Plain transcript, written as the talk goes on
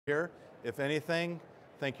Here, if anything,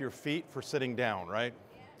 thank your feet for sitting down, right?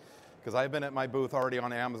 Because I've been at my booth already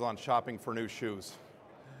on Amazon shopping for new shoes.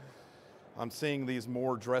 I'm seeing these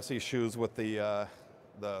more dressy shoes with the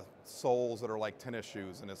soles that are like tennis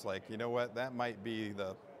shoes, and it's like, you know what, that might be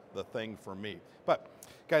the thing for me. But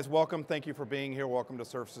guys, welcome, thank you for being here. Welcome to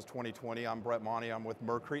Surfaces 2020. I'm Brett Monty, I'm with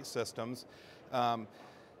Merkrete Systems.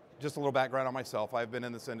 Just a little background on myself. I've been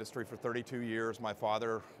in this industry for 32 years. My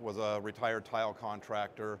father was a retired tile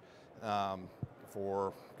contractor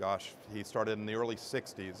he started in the early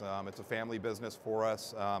 60s. It's a family business for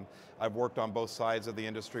us. I've worked on both sides of the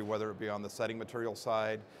industry, whether it be on the setting material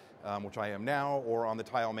side, which I am now, or on the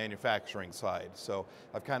tile manufacturing side. So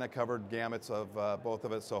I've kind of covered gamuts of both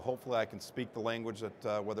of it, so hopefully I can speak the language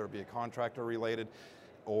that whether it be a contractor related,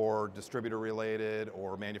 or distributor related,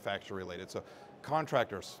 or manufacturer related. So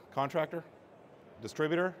contractors, contractor,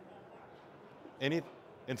 distributor, any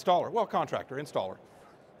installer, well, contractor, installer.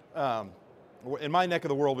 In my neck of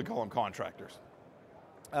the world, we call them contractors.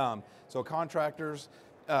 So contractors,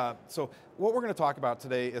 so what we're gonna talk about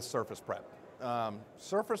today is surface prep.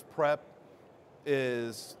 Surface prep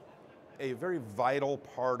is a very vital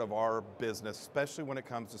part of our business, especially when it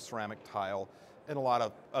comes to ceramic tile and a lot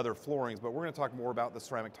of other floorings, but we're gonna talk more about the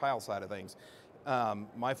ceramic tile side of things.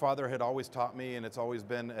 My father had always taught me, and it's always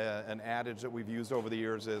been an adage that we've used over the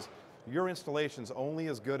years, is your installation's only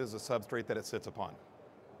as good as the substrate that it sits upon,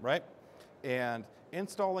 right? And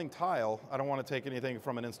installing tile, I don't want to take anything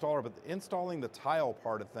from an installer, but installing the tile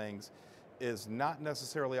part of things is not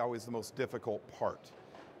necessarily always the most difficult part.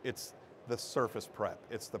 It's the surface prep.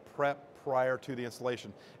 It's the prep prior to the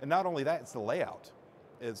installation. And not only that, it's the layout.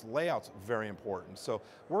 Layout's very important. So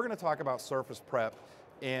we're going to talk about surface prep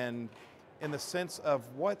in the sense of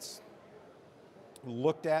what's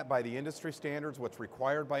looked at by the industry standards, what's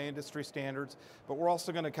required by industry standards, but we're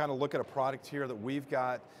also going to kind of look at a product here that we've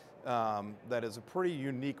got that is a pretty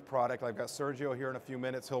unique product. I've got Sergio here in a few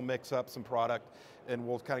minutes. He'll mix up some product and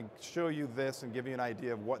we'll kind of show you this and give you an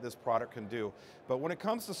idea of what this product can do. But when it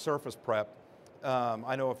comes to surface prep,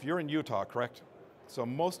 I know if you're in Utah, correct? So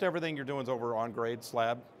most everything you're doing is over on grade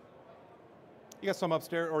slab. You got some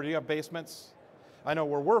upstairs, or do you have basements? I know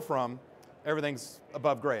where we're from, everything's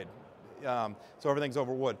above grade. So everything's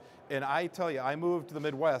over wood. And I tell you, I moved to the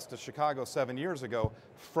Midwest, to Chicago 7 years ago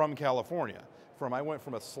from California. I went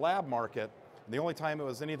from a slab market, the only time it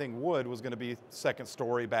was anything wood was going to be second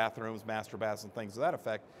story bathrooms, master baths, and things of that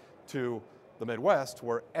effect, to the Midwest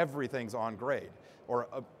where everything's on grade or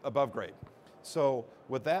above grade. So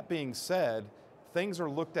with that being said, things are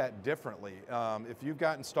looked at differently. If you've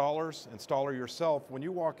got installer yourself, when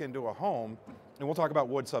you walk into a home, and we'll talk about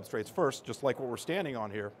wood substrates first, just like what we're standing on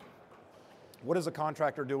here, what does a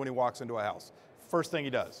contractor do when he walks into a house? First thing he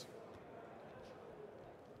does.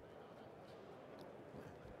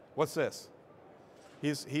 What's this?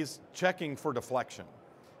 He's checking for deflection.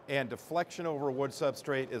 And deflection over wood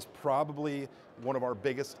substrate is probably one of our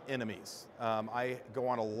biggest enemies. I go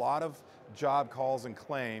on a lot of job calls and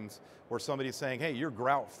claims where somebody's saying, hey, your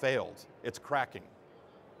grout failed, it's cracking.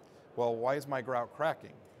 Well, why is my grout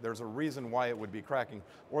cracking? There's a reason why it would be cracking,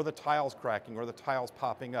 or the tile's cracking, or the tile's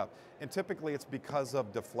popping up. And typically it's because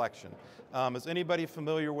of deflection. Is anybody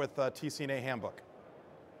familiar with TCNA handbook?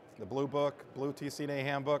 The blue book, blue TCNA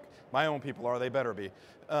handbook. My own people are, they better be.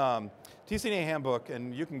 TCNA handbook,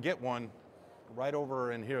 and you can get one right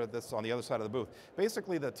over in here, this on the other side of the booth.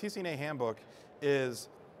 Basically, the TCNA handbook is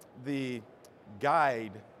the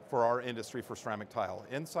guide for our industry for ceramic tile.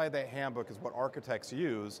 Inside that handbook is what architects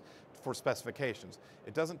use for specifications.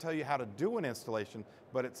 It doesn't tell you how to do an installation,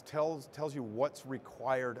 but it tells you what's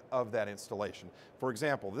required of that installation. For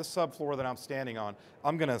example, this subfloor that I'm standing on,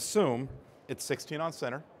 I'm going to assume it's 16 on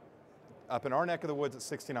center. Up in our neck of the woods, it's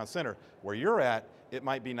 16 on center. Where you're at, it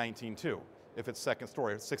might be 19.2. If it's second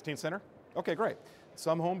story, it's 16 center? Okay, great.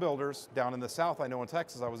 Some home builders down in the south, I know in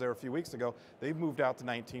Texas, I was there a few weeks ago, they've moved out to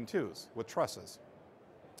 19.2s with trusses.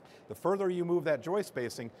 The further you move that joist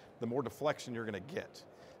spacing, the more deflection you're gonna get,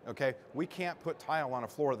 okay? We can't put tile on a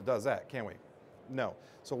floor that does that, can we? No.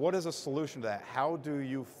 So what is a solution to that? How do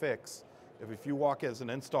you fix, if you walk as an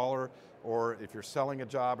installer, or if you're selling a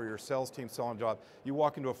job, or your sales team selling a job, you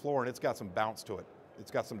walk into a floor and it's got some bounce to it.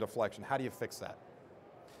 It's got some deflection. How do you fix that?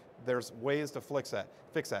 There's ways to fix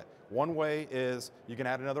that. One way is you can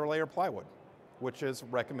add another layer of plywood, which is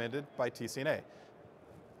recommended by TCNA.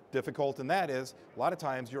 Difficult in that is, a lot of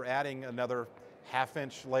times you're adding another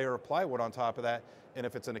half-inch layer of plywood on top of that, and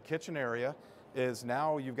if it's in a kitchen area, is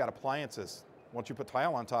now you've got appliances. Once you put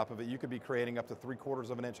tile on top of it, you could be creating up to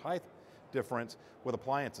 3/4 of an inch height difference with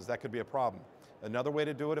appliances. That could be a problem. Another way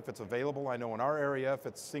to do it, if it's available, I know in our area, if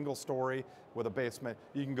it's single story with a basement,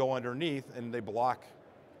 you can go underneath and they block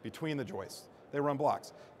between the joists. They run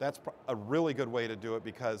blocks. That's a really good way to do it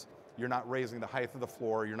because you're not raising the height of the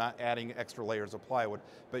floor, you're not adding extra layers of plywood,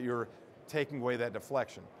 but you're taking away that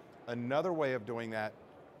deflection. Another way of doing that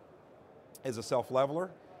is a self-leveler,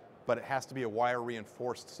 but it has to be a wire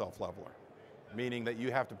reinforced self-leveler, meaning that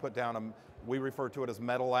you have to put down we refer to it as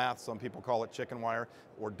metal lath, some people call it chicken wire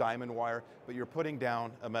or diamond wire, but you're putting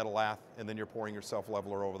down a metal lath and then you're pouring your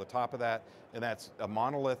self-leveler over the top of that, and that's a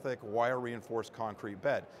monolithic wire reinforced concrete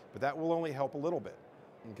bed. But that will only help a little bit,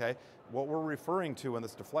 okay? What we're referring to in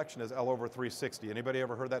this deflection is L over 360. Anybody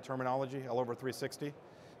ever heard that terminology, L over 360?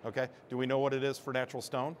 Okay, do we know what it is for natural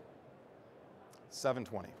stone?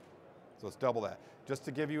 720, so it's double that. Just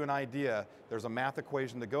to give you an idea, there's a math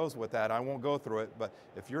equation that goes with that. I won't go through it, but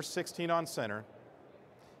if you're 16 on center,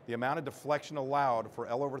 the amount of deflection allowed for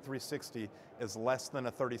L over 360 is less than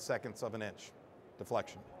a 32nd of an inch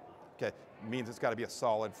deflection. Okay, means it's got to be a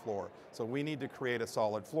solid floor. So we need to create a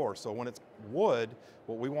solid floor. So when it's wood,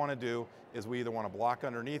 what we want to do is we either want to block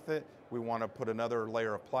underneath it, we want to put another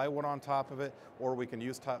layer of plywood on top of it, or we can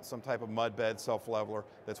use some type of mud bed self-leveler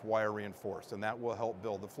that's wire reinforced, and that will help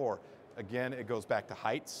build the floor. Again, it goes back to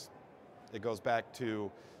heights. It goes back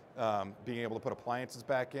to being able to put appliances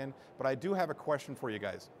back in. But I do have a question for you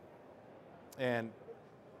guys. And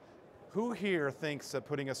who here thinks that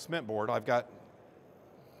putting a cement board, I've got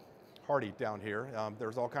Hardy down here.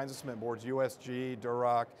 There's all kinds of cement boards, USG,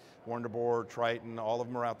 Durock, Wonderboard, Triton, all of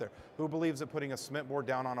them are out there. Who believes that putting a cement board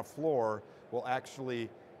down on a floor will actually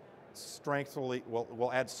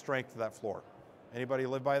will add strength to that floor? Anybody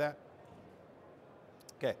live by that?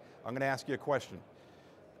 Okay, I'm going to ask you a question.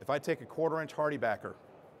 If I take a 1/4-inch Hardy backer,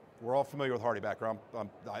 we're all familiar with Hardy backer.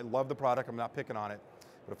 I love the product, I'm not picking on it.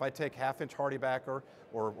 But if I take 1/2-inch Hardy backer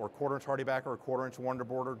or 1/4-inch Hardy backer or 1/4-inch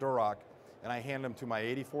Wonderboard or Durock, and I hand them to my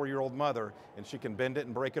 84-year-old mother and she can bend it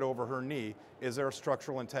and break it over her knee, is there a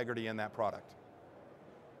structural integrity in that product?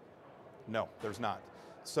 No, there's not.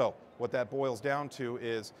 So what that boils down to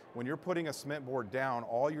is when you're putting a cement board down,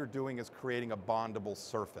 all you're doing is creating a bondable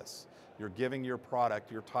surface. You're giving your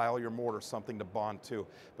product, your tile, your mortar, something to bond to.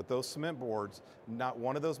 But those cement boards, not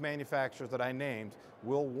one of those manufacturers that I named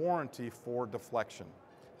will warranty for deflection.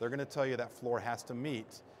 They're going to tell you that floor has to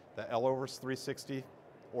meet the L over 360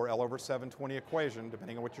 or L over 720 equation,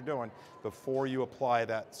 depending on what you're doing, before you apply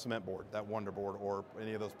that cement board, that Wonderboard, or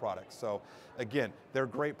any of those products. So again, they're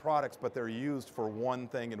great products, but they're used for one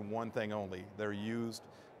thing and one thing only. They're used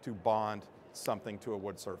to bond something to a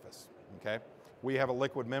wood surface, okay? We have a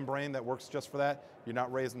liquid membrane that works just for that. You're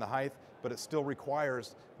not raising the height, but it still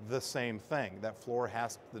requires the same thing. That floor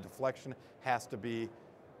the deflection has to be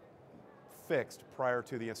fixed prior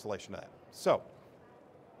to the installation of that. So,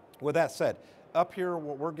 with that said, up here,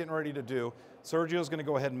 what we're getting ready to do, Sergio's going to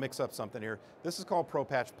go ahead and mix up something here. This is called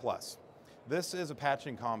ProPatch Plus. This is a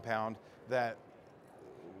patching compound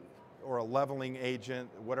or a leveling agent,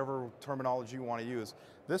 whatever terminology you want to use.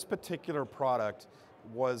 This particular product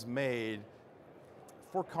was made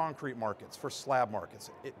for concrete markets, for slab markets.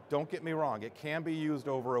 Don't get me wrong, it can be used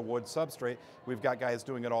over a wood substrate. We've got guys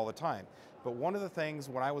doing it all the time. But one of the things,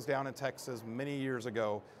 when I was down in Texas many years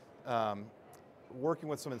ago, working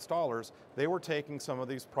with some installers, they were taking some of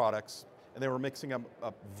these products and they were mixing them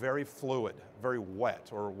up very fluid, very wet,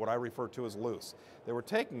 or what I refer to as loose. They were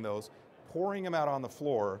taking those, pouring them out on the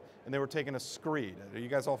floor, and they were taking a screed. Are you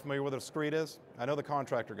guys all familiar with what a screed is? I know the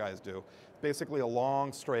contractor guys do. Basically a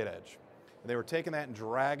long straight edge. And they were taking that and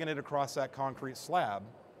dragging it across that concrete slab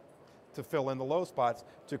to fill in the low spots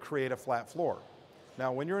to create a flat floor.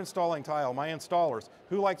 Now, when you're installing tile, my installers,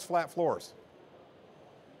 who likes flat floors?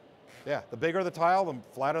 Yeah, the bigger the tile, the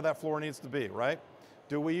flatter that floor needs to be, right?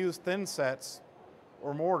 Do we use thin sets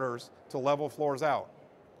or mortars to level floors out?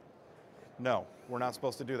 No, we're not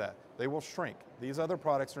supposed to do that. They will shrink. These other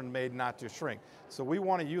products are made not to shrink. So we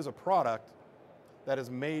want to use a product that is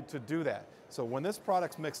made to do that. So when this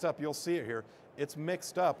product's mixed up, you'll see it here, it's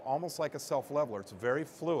mixed up almost like a self-leveler. It's very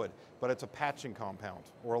fluid, but it's a patching compound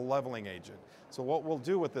or a leveling agent. So what we'll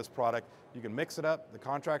do with this product, you can mix it up, the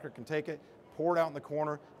contractor can take it, pour it out in the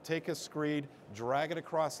corner, take a screed, drag it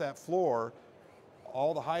across that floor,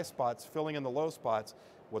 all the high spots, filling in the low spots.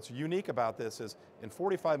 What's unique about this is in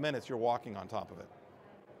 45 minutes, you're walking on top of it.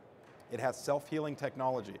 It has self-healing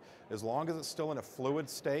technology. As long as it's still in a fluid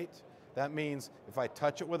state, that means if I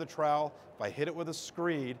touch it with a trowel, if I hit it with a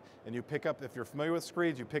screed, and you pick up, if you're familiar with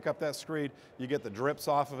screeds, you pick up that screed, you get the drips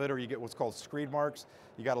off of it, or you get what's called screed marks.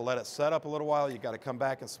 You got to let it set up a little while, you got to come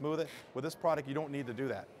back and smooth it. With this product, you don't need to do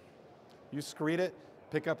that. You screed it,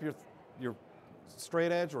 pick up your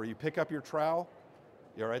straight edge or you pick up your trowel,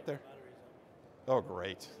 you're right there? Oh,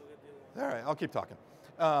 great. All right, I'll keep talking.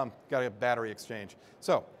 Got a battery exchange.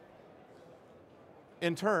 So,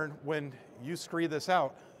 in turn, when you scree this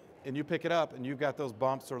out and you pick it up and you've got those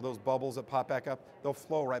bumps or those bubbles that pop back up, they'll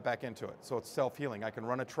flow right back into it. So it's self-healing. I can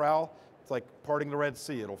run a trowel, it's like parting the Red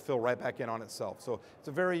Sea. It'll fill right back in on itself. So it's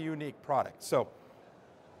a very unique product. So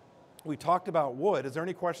we talked about wood. Is there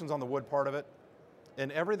any questions on the wood part of it?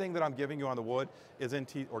 And everything that I'm giving you on the wood is in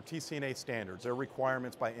TCNA standards. They're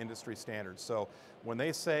requirements by industry standards. So when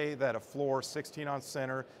they say that a floor 16 on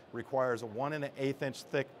center requires a 1 1/8 inch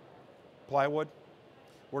thick plywood,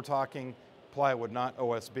 we're talking plywood, not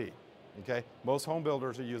OSB, okay? Most home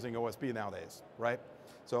builders are using OSB nowadays, right?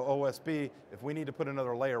 So OSB, if we need to put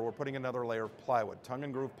another layer, we're putting another layer of plywood, tongue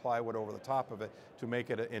and groove plywood over the top of it to make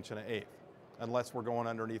it 1 1/8 inch, unless we're going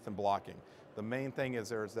underneath and blocking. The main thing is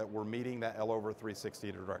that we're meeting that L over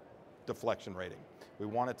 360 deflection rating. We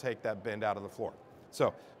want to take that bend out of the floor.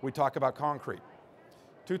 So we talk about concrete.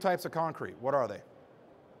 2 types of concrete, what are they?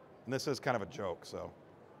 And this is kind of a joke, so.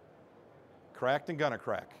 Cracked and gonna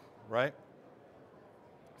crack, right?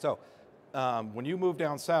 So when you move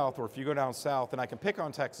down south, or if you go down south, and I can pick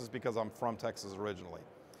on Texas because I'm from Texas originally.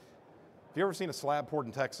 Have you ever seen a slab poured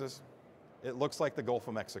in Texas? It looks like the Gulf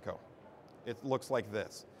of Mexico. It looks like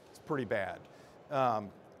this. It's pretty bad.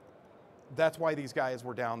 That's why these guys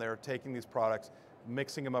were down there taking these products,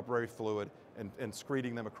 mixing them up very fluid, and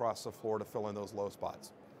screeding them across the floor to fill in those low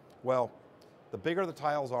spots. Well, the bigger the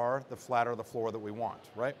tiles are, the flatter the floor that we want,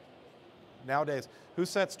 right? Nowadays, who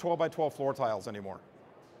sets 12 by 12 floor tiles anymore?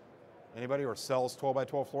 Anybody, or sells 12 by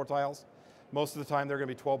 12 floor tiles? Most of the time they're gonna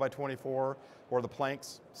be 12 by 24, or the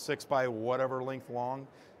planks, 6 by whatever length long.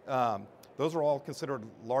 Those are all considered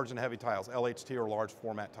large and heavy tiles, LHT or large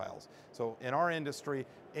format tiles. So in our industry,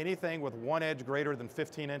 anything with one edge greater than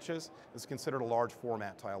 15 inches is considered a large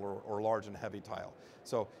format tile or large and heavy tile.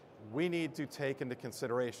 So we need to take into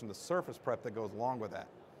consideration the surface prep that goes along with that.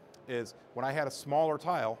 Is when I had a smaller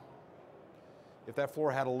tile, if that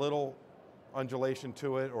floor had a little undulation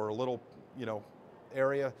to it or a little,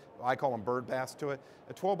 area, I call them bird baths to it,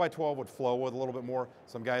 a 12 by 12 would flow with a little bit more.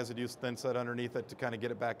 Some guys would use thin set underneath it to kind of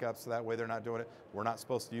get it back up so that way they're not doing it. We're not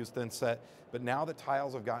supposed to use thin set. But now that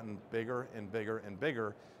tiles have gotten bigger and bigger and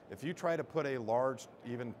bigger, if you try to put a large,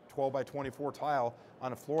 even 12 by 24 tile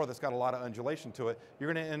on a floor that's got a lot of undulation to it,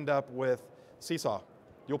 you're gonna end up with seesaw.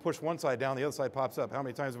 You'll push one side down, the other side pops up. How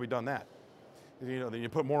many times have we done that? Then you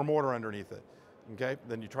put more mortar underneath it. Okay,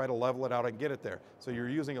 then you try to level it out and get it there. So you're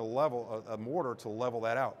using a mortar to level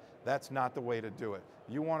that out. That's not the way to do it.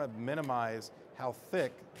 You want to minimize how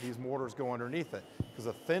thick these mortars go underneath it, because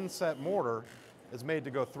a thin set mortar is made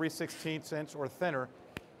to go 3/16 inch or thinner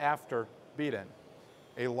after beat in.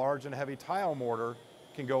 A large and heavy tile mortar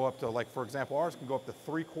can go up to, like for example, ours can go up to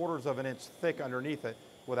 3/4 of an inch thick underneath it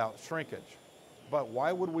without shrinkage. But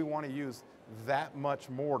why would we want to use that much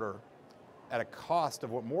mortar at a cost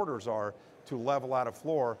of what mortars are to level out a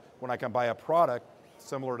floor when I can buy a product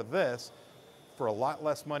similar to this for a lot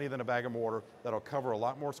less money than a bag of mortar that'll cover a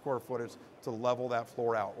lot more square footage to level that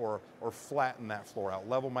floor out or flatten that floor out.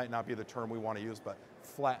 Level might not be the term we want to use, but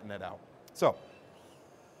flatten it out. So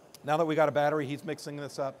now that we got a battery, he's mixing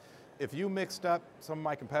this up. If you mixed up some of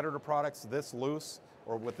my competitor products this loose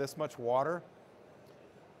or with this much water,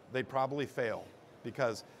 they'd probably fail,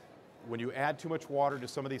 because when you add too much water to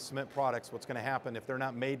some of these cement products, what's going to happen if they're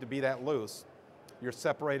not made to be that loose, you're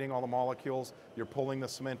separating all the molecules, you're pulling the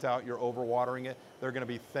cement out, you're overwatering it. They're going to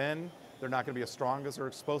be thin, they're not going to be as strong as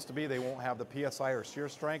they're supposed to be, they won't have the PSI or shear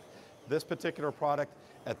strength. This particular product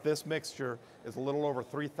at this mixture is a little over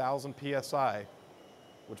 3,000 PSI,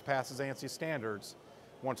 which passes ANSI standards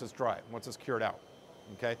once it's dry, once it's cured out.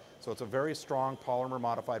 Okay, so it's a very strong polymer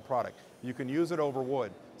modified product. You can use it over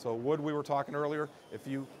wood. So wood, we were talking earlier, if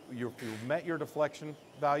you met your deflection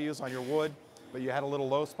values on your wood, but you had a little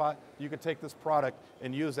low spot, you could take this product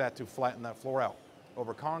and use that to flatten that floor out.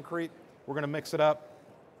 Over concrete, we're gonna mix it up.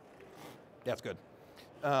 That's good.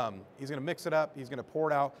 He's gonna mix it up, he's gonna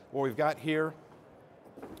pour it out. What we've got here,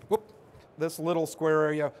 this little square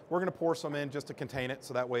area, we're gonna pour some in just to contain it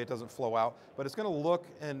so that way it doesn't flow out, but it's gonna look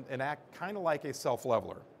and act kind of like a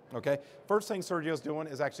self-leveler, okay? First thing Sergio's doing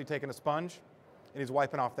is actually taking a sponge and he's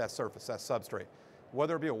wiping off that surface, that substrate.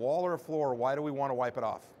 Whether it be a wall or a floor, why do we want to wipe it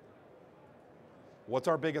off? What's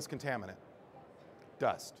our biggest contaminant?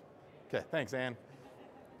 Dust. Okay, thanks, Ann.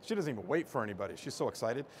 She doesn't even wait for anybody. She's so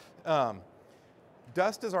excited.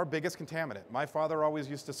 Dust is our biggest contaminant. My father always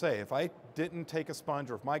used to say, if I didn't take a sponge,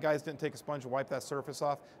 or if my guys didn't take a sponge and wipe that surface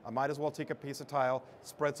off, I might as well take a piece of tile,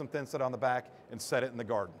 spread some thin set on the back, and set it in the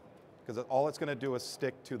garden. because all it's going to do is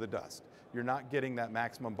stick to the dust. You're not getting that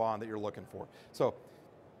maximum bond that you're looking for. So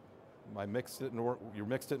my mix didn't work. Your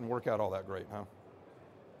mix didn't work out all that great, huh?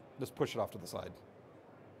 Just push it off to the side.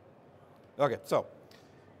 Okay, so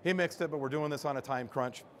he mixed it, but we're doing this on a time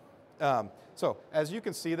crunch. So as you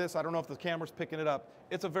can see this, I don't know if the camera's picking it up,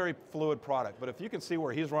 it's a very fluid product, but if you can see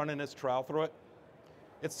where he's running his trowel through it,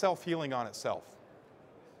 it's self-healing on itself,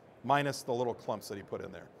 minus the little clumps that he put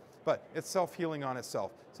in there. But it's self-healing on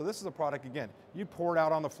itself. So this is a product, again, you pour it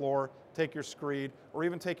out on the floor, take your screed, or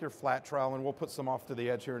even take your flat trowel, and we'll put some off to the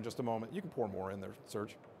edge here in just a moment. You can pour more in there,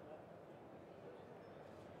 Serge.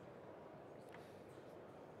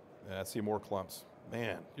 Yeah, I see more clumps.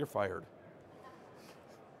 Man, you're fired.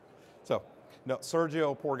 So, no,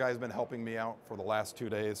 Sergio, poor guy's been helping me out for the last 2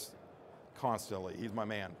 days, constantly. He's my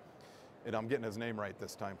man. And I'm getting his name right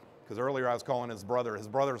this time, because earlier I was calling his brother. His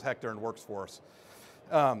brother's Hector and works for us.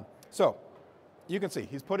 So, you can see,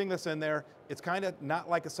 he's putting this in there. It's kind of not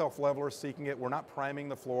like a self-leveler seeking it. We're not priming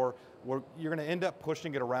the floor. You're gonna end up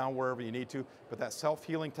pushing it around wherever you need to, but that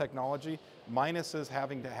self-healing technology, minus is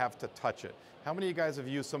having to touch it. How many of you guys have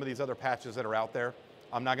used some of these other patches that are out there?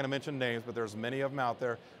 I'm not gonna mention names, but there's many of them out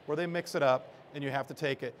there where they mix it up and you have to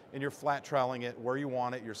take it and you're flat troweling it where you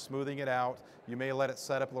want it, you're smoothing it out, you may let it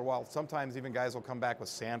set up a little while. Sometimes even guys will come back with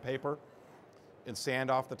sandpaper and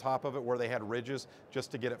sand off the top of it where they had ridges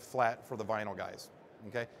just to get it flat for the vinyl guys,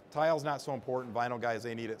 okay? Tile's not so important. Vinyl guys,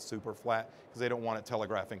 they need it super flat because they don't want it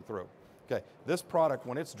telegraphing through. Okay, this product,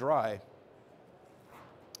 when it's dry,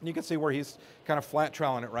 you can see where he's kind of flat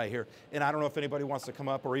troweling it right here. And I don't know if anybody wants to come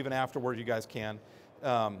up or even afterward, you guys can,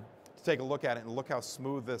 to take a look at it and look how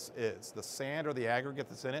smooth this is. The sand or the aggregate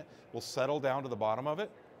that's in it will settle down to the bottom of it.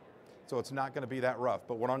 So it's not going to be that rough.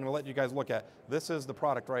 But what I'm going to let you guys look at, this is the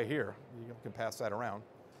product right here. You can pass that around.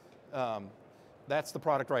 That's the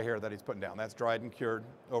product right here that he's putting down. That's dried and cured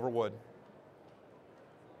over wood.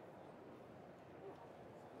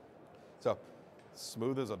 So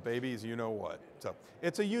smooth as a baby's you know what. So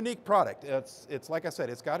it's a unique product. It's like I said,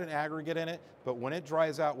 it's got an aggregate in it, but when it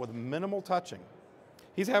dries out with minimal touching,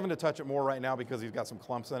 he's having to touch it more right now because he's got some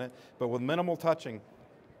clumps in it, but with minimal touching,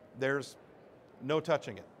 there's no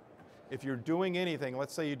touching it. If you're doing anything,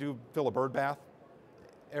 let's say you do fill a bird bath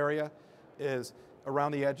area, is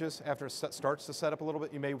around the edges, after it starts to set up a little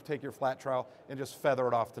bit, you may take your flat trowel and just feather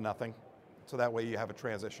it off to nothing. So that way you have a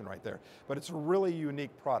transition right there. But it's a really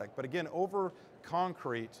unique product. But again, over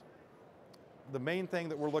concrete, the main thing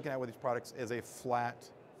that we're looking at with these products is a flat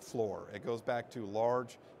floor. It goes back to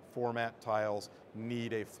large format tiles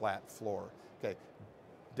need a flat floor. Okay,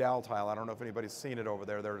 Dowel tile, I don't know if anybody's seen it over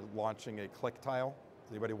there. They're launching a click tile.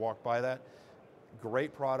 Has anybody walked by that?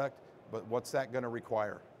 Great product, but what's that going to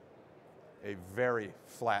require? A very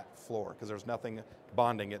flat floor, because there's nothing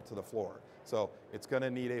bonding it to the floor. So it's going to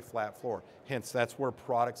need a flat floor. Hence, that's where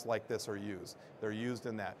products like this are used. They're used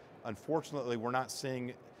in that. Unfortunately, we're not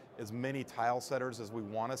seeing as many tile setters as we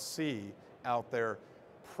want to see out there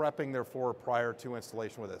prepping their floor prior to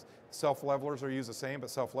installation with this. Self-levelers are used the same, but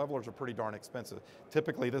self-levelers are pretty darn expensive.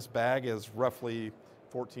 Typically, this bag is roughly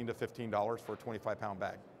 $14 to $15 for a 25-pound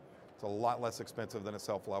bag. It's a lot less expensive than a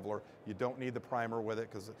self-leveler. You don't need the primer with it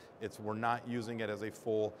because we're not using it as a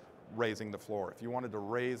full raising the floor. If you wanted to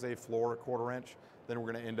raise a floor a 1/4 inch, then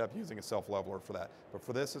we're going to end up using a self-leveler for that. But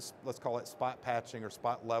for this, let's call it spot patching or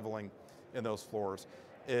spot leveling in those floors.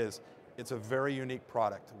 It's a very unique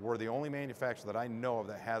product. We're the only manufacturer that I know of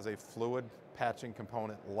that has a fluid patching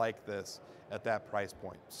component like this at that price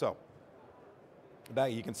point. So,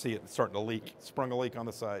 that you can see it starting to leak, sprung a leak on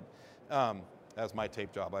the side. That's my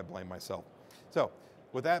tape job, I blame myself. So,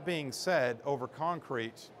 with that being said, over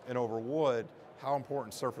concrete and over wood, how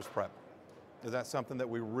important surface prep? Is that something that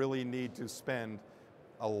we really need to spend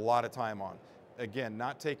a lot of time on? Again,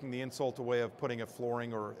 not taking the insult away of putting a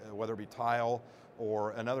flooring or whether it be tile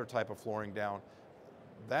or another type of flooring down.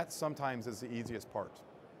 That sometimes is the easiest part.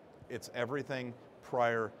 It's everything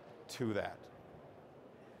prior to that.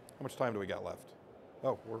 How much time do we got left?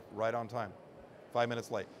 Oh, we're right on time. 5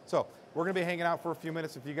 minutes late. So we're going to be hanging out for a few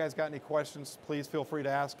minutes. If you guys got any questions, please feel free to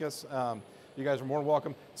ask us. You guys are more than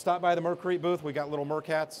welcome. Stop by the Merkrete booth. We got little Merc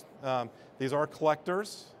hats. These are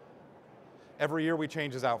collectors. Every year we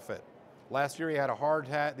change his outfit. Last year he had a hard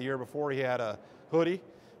hat. The year before he had a hoodie.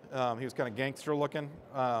 He was kind of gangster looking.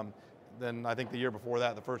 Then I think the year before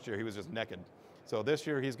that, the first year, he was just naked. So this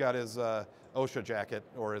year he's got his OSHA jacket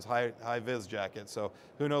or his high-vis jacket. So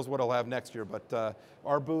who knows what he'll have next year. But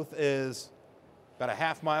our booth is about a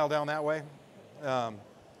half mile down that way.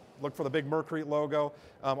 Look for the big Merkrete logo.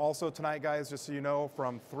 Also tonight, guys, just so you know,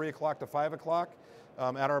 from 3 o'clock to 5 o'clock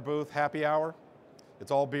at our booth, happy hour. It's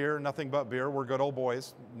all beer, nothing but beer. We're good old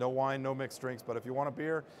boys. No wine, no mixed drinks, but if you want a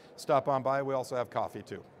beer, stop on by. We also have coffee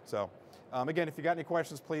too. So again, if you got any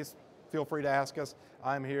questions, please feel free to ask us.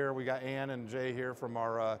 I'm here. We got Ann and Jay here from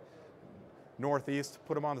our Northeast.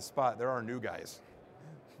 Put them on the spot. They're our new guys.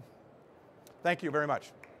 Thank you very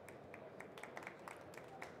much.